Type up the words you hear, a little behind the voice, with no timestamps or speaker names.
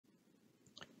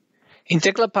In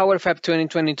Tekla PowerFab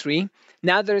 2023,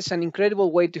 now there is an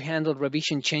incredible way to handle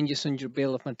revision changes on your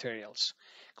bill of materials.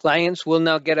 Clients will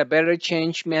now get a better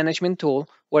change management tool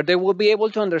where they will be able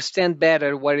to understand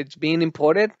better what is being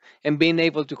imported and being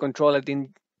able to control it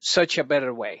in such a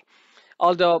better way.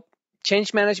 Although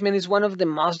change management is one of the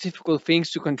most difficult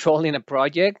things to control in a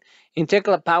project, in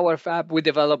Tekla PowerFab, we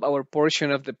develop our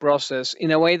portion of the process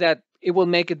in a way that it will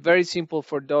make it very simple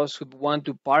for those who want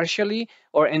to partially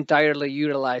or entirely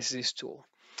utilize this tool.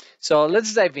 So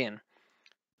let's dive in.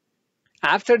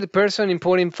 After the person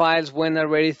importing files went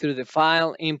already through the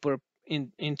file import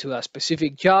into a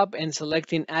specific job and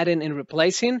selecting adding and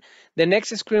replacing, the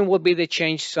next screen will be the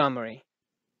change summary.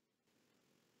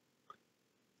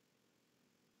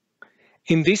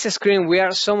 In this screen, we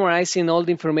are summarizing all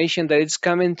the information that is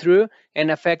coming through and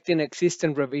affecting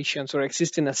existing revisions or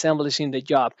existing assemblies in the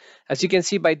job. As you can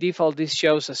see, by default, this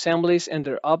shows assemblies and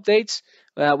their updates.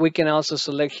 We can also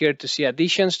select here to see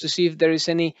additions to see if there is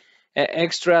any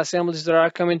extra assemblies that are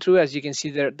coming through. As you can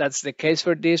see there, that's the case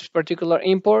for this particular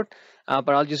import. But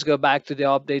I'll just go back to the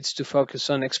updates to focus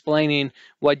on explaining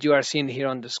what you are seeing here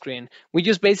on the screen. We're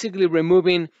just basically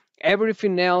removing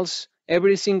everything else,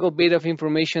 every single bit of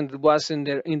information that was in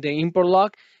the import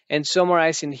log, and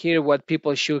summarizing here what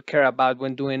people should care about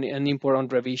when doing an import on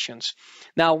revisions.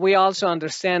 Now, we also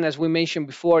understand, as we mentioned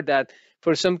before, that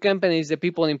for some companies, the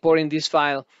people importing this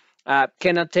file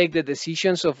cannot take the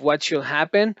decisions of what should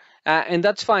happen, and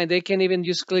that's fine. They can even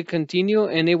just click continue,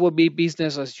 and it will be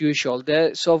business as usual.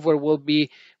 The software will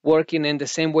be working in the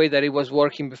same way that it was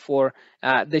working before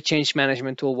the change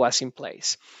management tool was in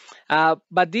place.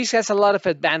 But this has a lot of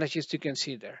advantages to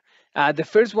consider. The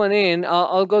first one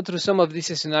I'll go through some of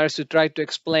these scenarios to try to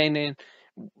explain in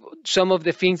some of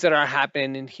the things that are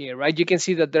happening in here, right? You can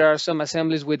see that there are some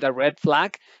assemblies with a red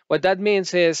flag. What that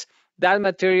means is that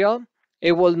material,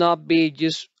 it will not be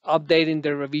just updating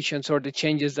the revisions or the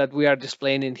changes that we are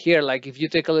displaying in here. Like if you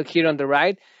take a look here on the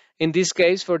right, in this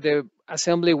case for the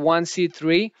assembly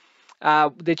 1C3,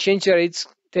 the change that it's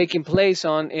taking place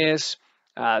on is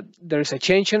there's a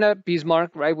change in a piece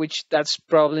mark, right? Which that's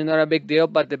probably not a big deal,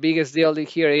 but the biggest deal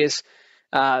here is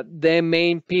the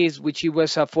main piece, which it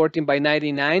was a 14 by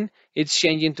 99, it's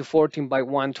changing to 14 by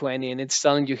 120, and it's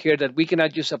telling you here that we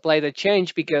cannot just apply the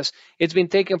change because it's been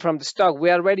taken from the stock.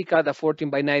 We already got a 14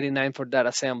 by 99 for that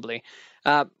assembly.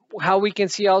 How we can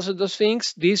see also those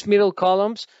things, these middle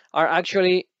columns are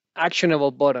actually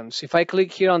actionable buttons. If I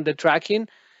click here on the tracking,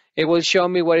 it will show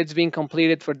me what it's being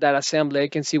completed for that assembly. I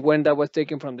can see when that was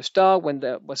taken from the stock, when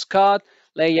that was cut,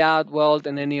 layout, weld,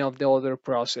 and any of the other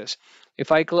process.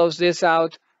 If I close this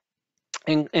out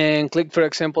and click, for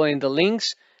example, in the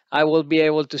links, I will be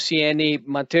able to see any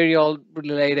material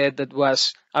related that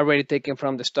was already taken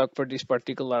from the stock for this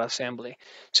particular assembly.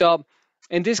 So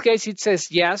in this case, it says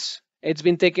yes, it's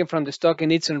been taken from the stock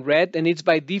and it's in red, and it's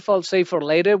by default save for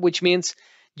later, which means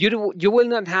you will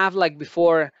not have, like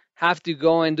before, have to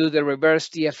go and do the reverse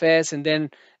TFS and then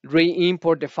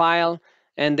re-import the file,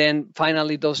 and then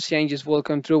finally those changes will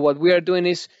come through. What we are doing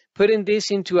is putting this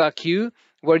into a queue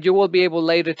where you will be able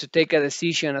later to take a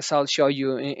decision, as I'll show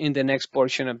you in the next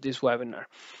portion of this webinar.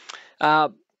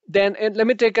 Then let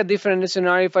me take a different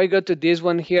scenario. If I go to this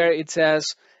one here, it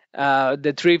says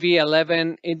the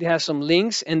 3V11, it has some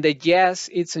links, and the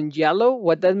yes, it's in yellow.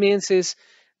 What that means is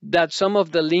that some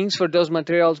of the links for those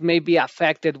materials may be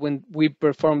affected when we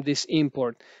perform this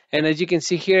import. And as you can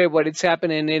see here, what it's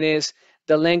happening, it is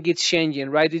the length is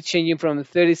changing, right? It's changing from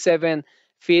 37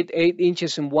 feet 8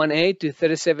 inches and 1/8 to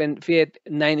 37 feet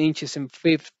 9 inches and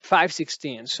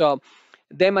 5/16. So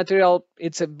the material,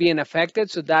 it's being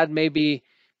affected, so that may be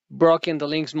broken the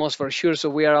links most for sure. So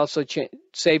we are also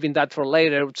saving that for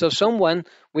later. So someone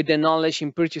with the knowledge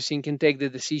in purchasing can take the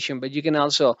decision, but you can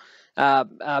also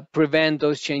prevent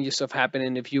those changes of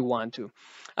happening if you want to.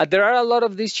 There are a lot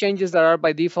of these changes that are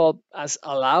by default as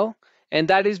allow, and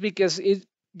that is because it's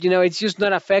just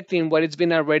not affecting what it's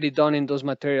been already done in those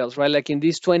materials, right? Like in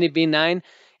this 20B9,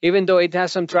 even though it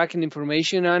has some tracking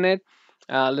information on it,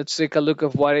 let's take a look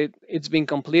of what it's been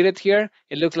completed here.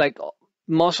 It looks like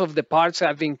most of the parts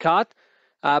have been cut,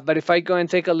 but if I go and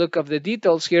take a look of the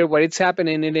details here, what it's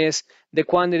happening, it is the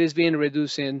quantity is being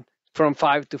reduced from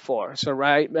 5 to 4. So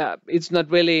right, it's not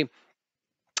really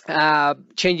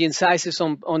changing sizes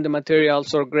on the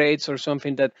materials or grades or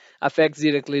something that affects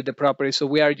directly the property. So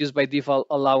we are just by default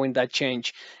allowing that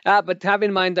change. But have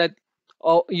in mind that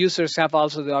all users have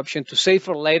also the option to save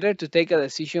for later, to take a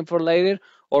decision for later,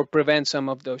 or prevent some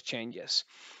of those changes.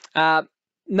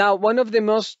 Now, one of the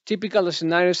most typical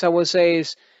scenarios I would say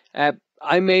is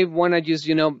I may want to just,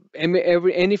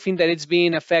 anything that is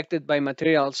being affected by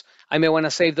materials, I may want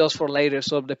to save those for later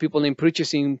so the people in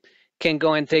purchasing can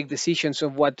go and take decisions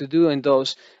of what to do in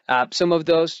those. Some of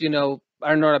those,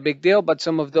 are not a big deal, but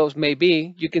some of those may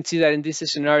be. You can see that in this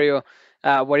scenario,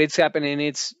 what it's happening,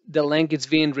 it's the length is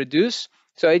being reduced.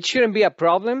 So it shouldn't be a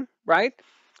problem, right?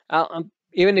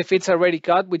 Even if it's already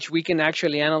cut, which we can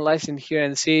actually analyze in here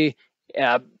and see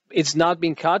uh, it's not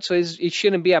being cut, so it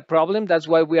shouldn't be a problem. That's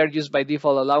why we are just by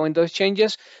default allowing those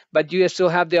changes, but you still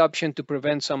have the option to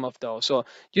prevent some of those. So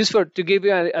just to give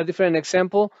you a different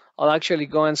example, I'll actually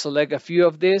go and select a few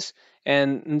of these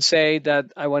and say that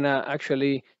I want to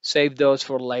actually save those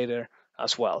for later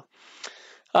as well.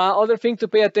 Other thing to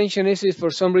pay attention is if for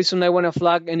some reason I want to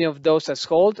flag any of those as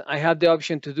hold, I have the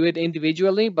option to do it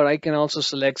individually, but I can also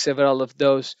select several of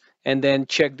those and then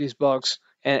check this box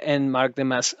and mark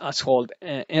them as hold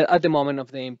at the moment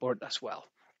of the import as well.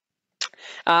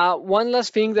 One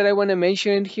last thing that I want to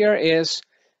mention here is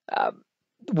uh,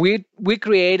 we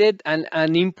created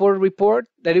an import report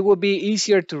that it will be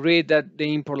easier to read that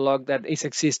the import log that is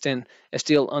existing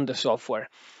still on the software.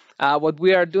 What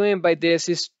we are doing by this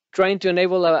is trying to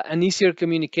enable an easier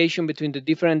communication between the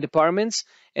different departments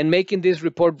and making this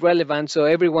report relevant so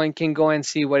everyone can go and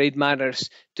see what it matters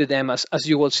to them, as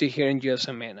you will see here in just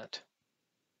a minute.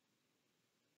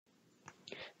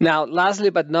 Now,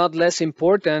 lastly but not less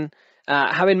important,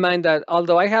 have in mind that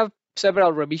although I have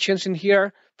several revisions in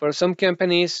here, for some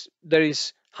companies, there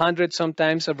is hundreds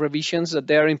sometimes of revisions that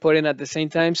they are importing at the same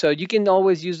time. So you can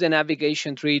always use the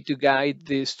navigation tree to guide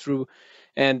this through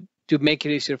and to make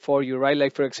it easier for you, right?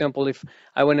 Like, for example, if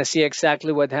I want to see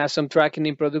exactly what has some tracking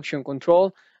in production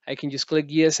control, I can just click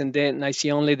yes, and then I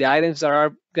see only the items that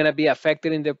are going to be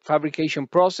affected in the fabrication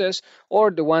process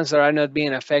or the ones that are not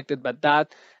being affected by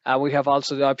that. We have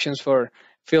also the options for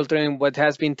filtering what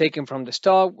has been taken from the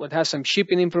stock, what has some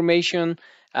shipping information,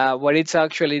 what it's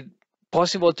actually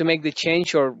possible to make the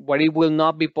change or what it will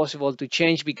not be possible to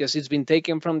change because it's been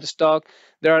taken from the stock.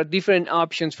 There are different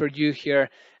options for you here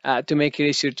to make it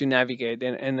easier to navigate.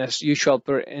 And as usual,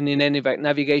 in any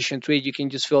navigation tree, you can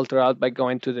just filter out by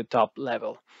going to the top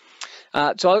level.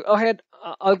 So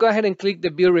I'll go ahead and click the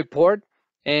view report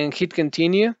and hit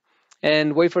continue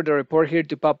and wait for the report here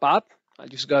to pop up. I'll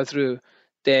just go through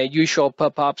the usual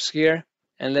pop-ups here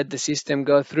and let the system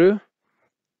go through.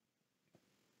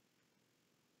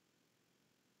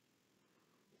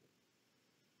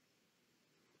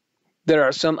 There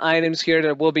are some items here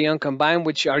that will be uncombined,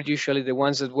 which are usually the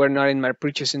ones that were not in my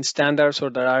purchasing standards or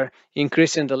that are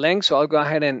increasing the length. So I'll go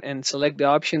ahead and select the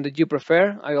option that you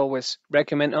prefer. I always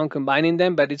recommend uncombining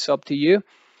them, but it's up to you.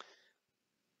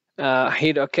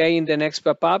 Hit OK in the next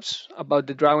pop-ups about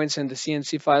the drawings and the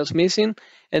CNC files missing.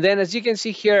 And then as you can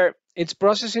see here, it's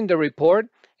processing the report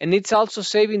and it's also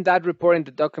saving that report in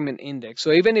the document index.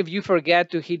 So even if you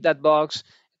forget to hit that box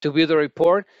to view the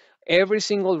report, every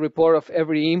single report of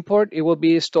every import, it will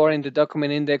be stored in the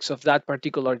document index of that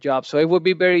particular job. So it will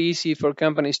be very easy for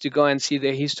companies to go and see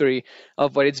the history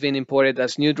of what it's been imported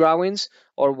as new drawings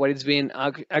or what it's been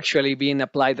actually being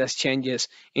applied as changes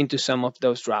into some of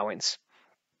those drawings.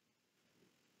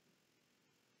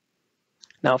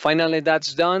 Now, finally,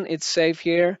 that's done. It's saved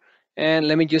here. And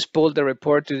let me just pull the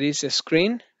report to this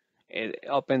screen. It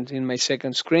opens in my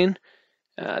second screen.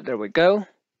 There we go.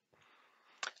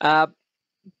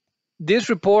 This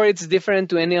report is different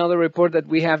to any other report that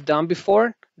we have done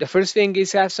before. The first thing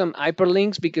is have some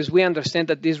hyperlinks because we understand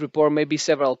that this report may be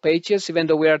several pages, even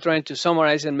though we are trying to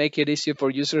summarize and make it easier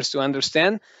for users to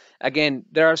understand. Again,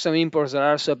 there are some imports that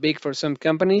are so big for some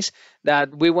companies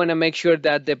that we want to make sure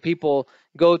that the people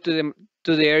go to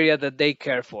the area that they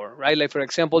care for, right? Like, for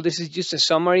example, this is just a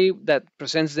summary that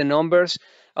presents the numbers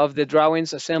of the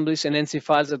drawings, assemblies, and NC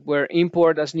files that were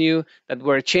imported as new, that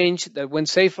were changed, that went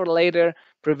saved for later,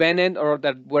 prevented, or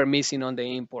that were missing on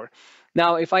the import.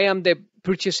 Now, if I am the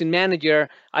purchasing manager,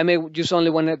 I may just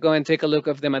only want to go and take a look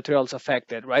of the materials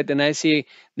affected, right? And I see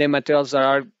the materials that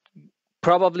are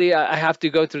probably I have to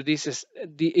go through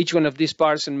each one of these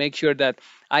parts and make sure that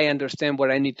I understand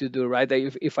what I need to do, right?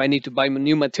 If I need to buy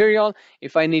new material,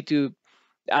 if I need to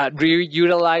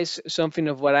reutilize something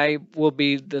of what I will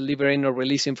be delivering or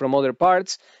releasing from other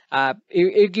parts,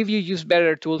 it gives you just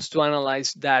better tools to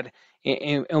analyze that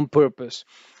on purpose.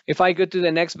 If I go to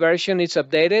the next version, it's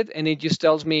updated and it just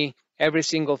tells me every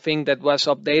single thing that was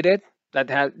updated,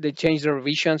 that they changed the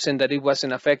revisions and that it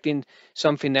wasn't affecting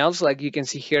something else. Like you can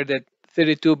see here that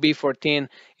 32B14,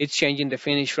 it's changing the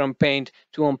finish from paint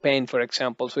to unpaint, for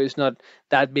example. So it's not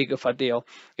that big of a deal.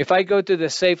 If I go to the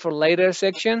save for later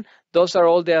section, those are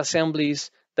all the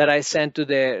assemblies that I sent to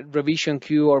the revision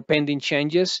queue or pending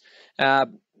changes.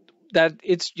 that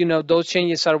it's, those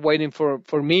changes are waiting for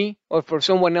me or for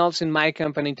someone else in my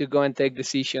company to go and take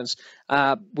decisions,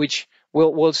 which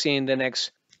we'll see in the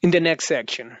next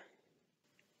section.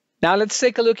 Now let's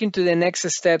take a look into the next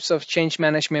steps of change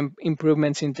management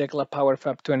improvements in Tekla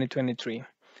PowerFab 2023.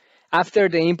 After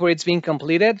the import is being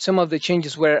completed, some of the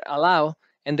changes were allowed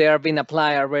and they are being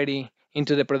applied already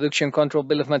into the production control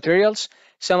bill of materials.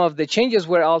 Some of the changes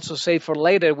were also saved for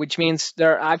later, which means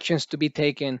there are actions to be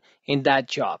taken in that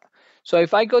job. So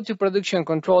if I go to production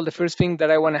control, the first thing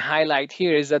that I want to highlight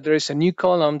here is that there is a new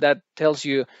column that tells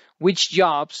you which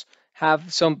jobs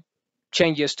have some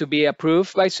changes to be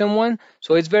approved by someone.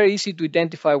 So it's very easy to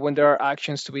identify when there are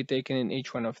actions to be taken in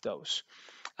each one of those.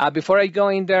 Before I go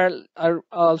in there, I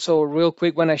also real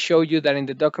quick want to show you that in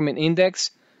the document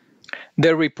index,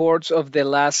 the reports of the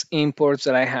last imports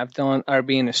that I have done are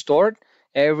being stored.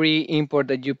 Every import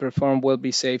that you perform will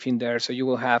be saved in there, so you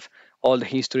will have all the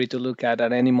history to look at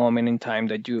any moment in time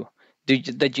that you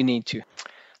need to.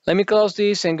 Let me close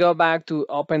this and go back to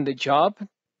open the job.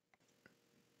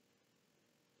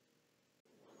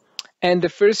 And the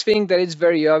first thing that is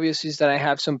very obvious is that I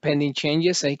have some pending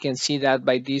changes. I can see that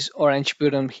by this orange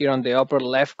button here on the upper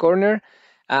left corner.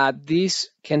 This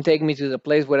can take me to the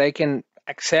place where I can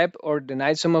accept or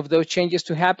deny some of those changes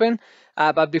to happen.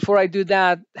 But before I do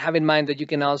that, have in mind that you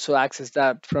can also access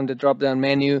that from the drop-down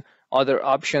menu, other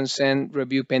options, and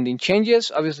review pending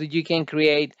changes. Obviously, you can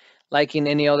create, like in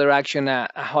any other action, a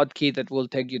hotkey that will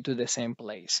take you to the same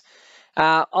place.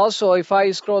 Also, if I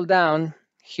scroll down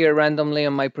here randomly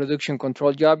on my production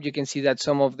control job, you can see that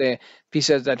some of the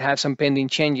pieces that have some pending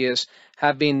changes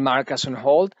have been marked as on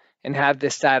hold and have the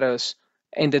status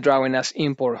in the drawing as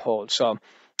import hold. So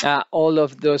all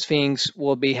of those things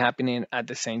will be happening at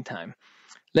the same time.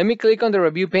 Let me click on the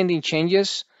review pending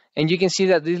changes, and you can see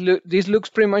that this looks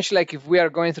pretty much like if we are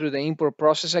going through the import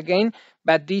process again,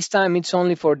 but this time it's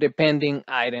only for the pending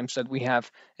items that we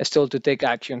have still to take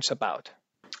actions about.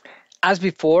 As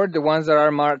before, the ones that are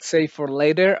marked save for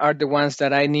later are the ones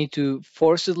that I need to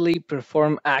forcibly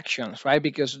perform actions, right?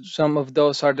 Because some of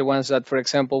those are the ones that, for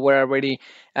example, were already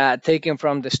taken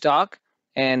from the stock,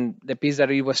 and the piece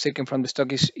that it was taken from the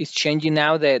stock is changing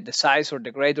now, the size or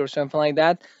the grade or something like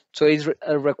that. So it's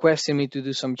requesting me to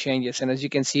do some changes. And as you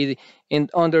can see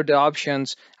under the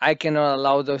options, I cannot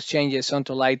allow those changes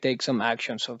until I take some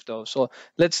actions of those. So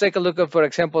let's take a look at, for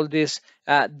example, this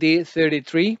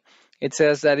D33. It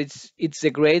says that it's the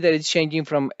grade that it's changing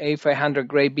from A500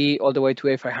 grade B all the way to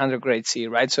A500 grade C,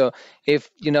 right? So if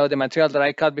the material that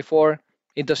I cut before,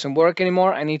 it doesn't work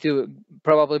anymore, I need to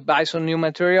probably buy some new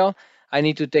material. I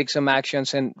need to take some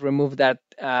actions and remove that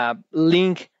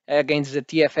link against the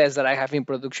TFS that I have in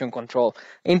production control.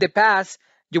 In the past,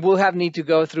 you will have need to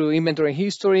go through inventory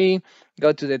history,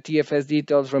 go to the TFS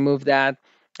details, remove that,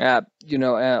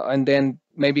 and then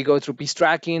maybe go through piece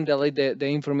tracking, delete the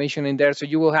information in there. So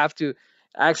you will have to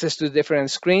access to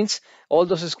different screens. All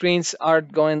those screens are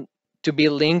going to be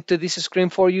linked to this screen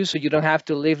for you, so you don't have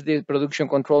to leave the production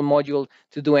control module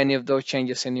to do any of those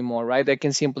changes anymore, right? I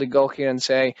can simply go here and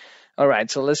say, all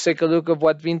right, so let's take a look at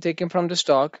what's been taken from the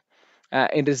stock.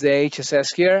 It is the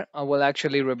HSS here. I will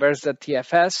actually reverse the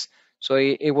TFS. So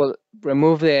it will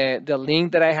remove the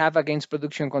link that I have against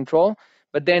production control.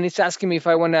 But then it's asking me if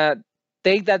I want to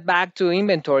take that back to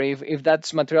inventory, if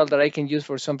that's material that I can use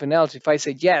for something else. If I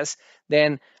say yes,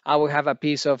 then I will have a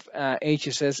piece of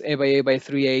HSS A by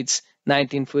 3/8,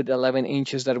 19 foot, 11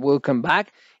 inches that will come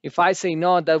back. If I say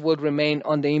no, that would remain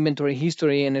on the inventory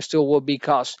history and it still will be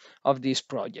cost of this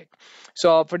project.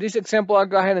 So for this example, I'll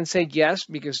go ahead and say yes,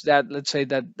 because let's say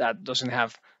that doesn't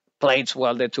have plates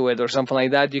welded to it or something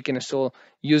like that. You can still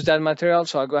use that material.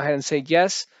 So I'll go ahead and say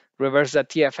yes, reverse that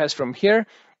TFS from here,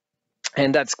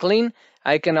 and that's clean.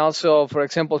 I can also, for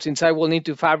example, since I will need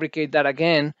to fabricate that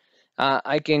again,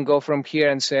 I can go from here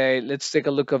and say, let's take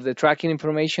a look of the tracking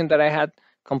information that I had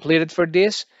completed for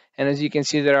this. And as you can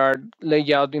see, there are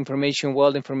layout information,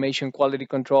 weld information, quality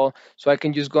control. So I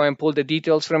can just go and pull the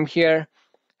details from here.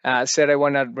 Said I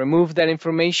want to remove that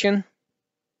information.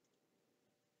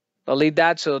 Delete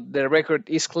that, so the record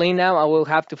is clean now. I will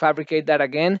have to fabricate that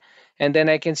again. And then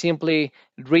I can simply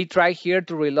retry here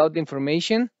to reload the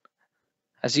information.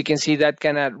 As you can see, that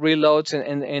kind of reloads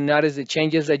and notice the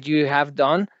changes that you have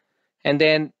done. And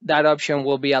then that option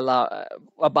will be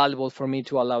available for me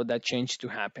to allow that change to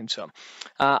happen. So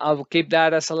I will keep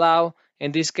that as allow.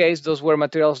 In this case, those were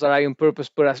materials that I on purpose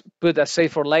put as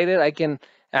save for later. I can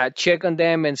check on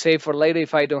them and save for later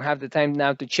if I don't have the time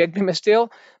now to check them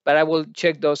still, but I will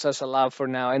check those as allowed for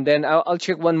now. And then I'll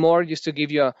check one more just to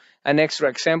give you an extra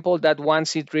example. That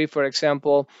 1C3, for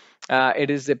example, it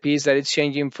is the piece that it's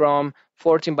changing from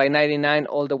 14 by 99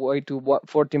 all the way to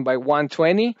 14 by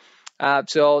 120.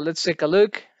 So let's take a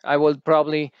look. I will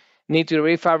probably need to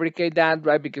refabricate that,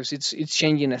 right? Because it's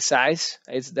changing a size.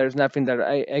 There's nothing that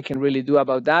I can really do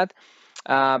about that.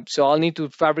 So I'll need to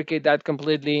fabricate that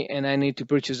completely, and I need to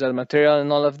purchase that material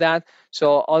and all of that.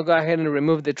 So I'll go ahead and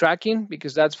remove the tracking,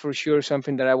 because that's for sure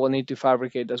something that I will need to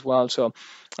fabricate as well. So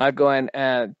I'll go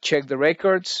and check the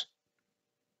records,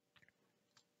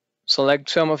 select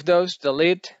some of those,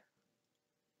 delete,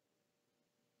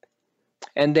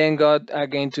 and then go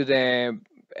again to the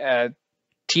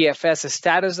TFS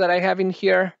status that I have in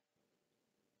here.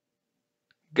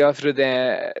 Go through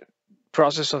the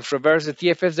process of reverse the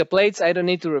TFS, the plates. I don't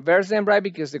need to reverse them, right?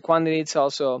 Because the quantity, it's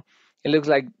also, it looks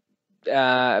like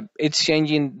it's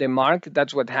changing the mark.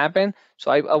 That's what happened.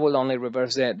 So I will only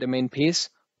reverse the main piece.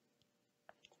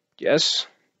 Yes.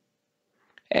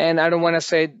 And I don't want to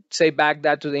say back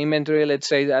that to the inventory. Let's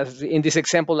say, as in this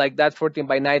example, like that 14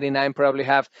 by 99 probably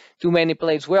have too many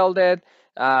plates welded,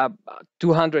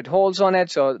 200 holes on it,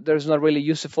 so there's not really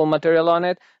useful material on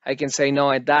it. I can say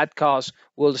no, at that cost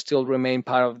will still remain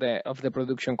part of the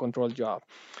production control job.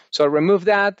 So remove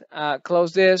that,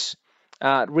 close this,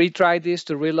 retry this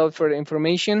to reload for the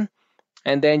information,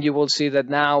 and then you will see that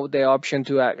now the option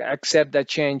to accept that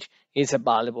change is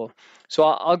available. So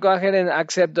I'll go ahead and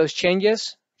accept those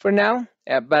changes for now,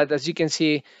 but as you can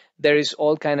see, there is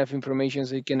all kind of information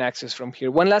that you can access from here.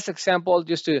 One last example,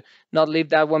 just to not leave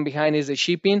that one behind, is the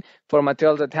shipping for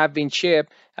materials that have been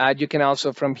shipped. You can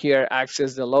also from here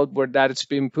access the load where that it's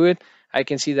been put. I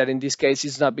can see that in this case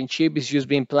it's not been shipped, it's just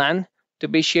been planned to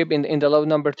be shipped in the load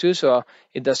number 2, so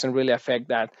it doesn't really affect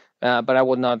that, but I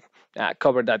will not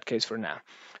cover that case for now.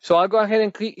 So I'll go ahead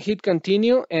and hit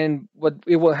continue, and what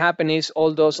it will happen is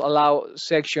all those allow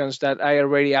sections that I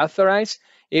already authorized,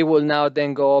 it will now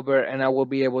then go over, and I will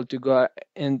be able to go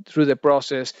and through the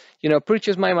process,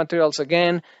 purchase my materials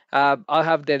again. I'll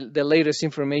have the latest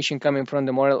information coming from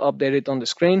the model updated on the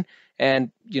screen,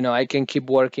 and I can keep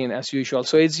working as usual.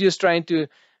 So it's just trying to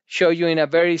show you in a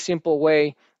very simple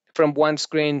way from one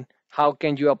screen how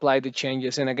can you apply the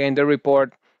changes. And again, the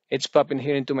report, it's popping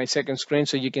here into my second screen,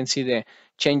 so you can see the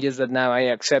changes that now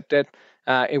I accepted.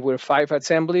 It were 5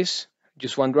 assemblies,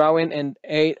 just one drawing, and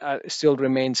 8 still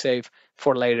remain safe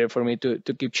for later for me to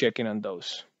keep checking on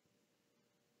those.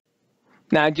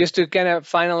 Now, just to kind of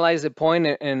finalize the point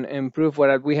and prove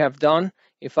what we have done,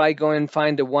 if I go and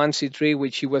find the 1C3,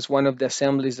 which was one of the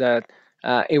assemblies that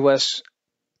it was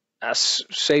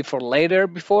saved for later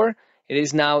before, it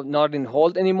is now not in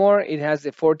hold anymore. It has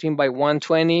the 14 by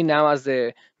 120 now as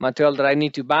the material that I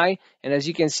need to buy. And as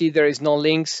you can see, there is no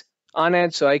links on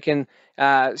it, so I can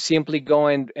simply go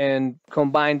and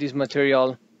combine this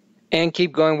material and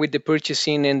keep going with the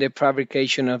purchasing and the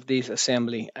fabrication of this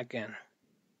assembly again.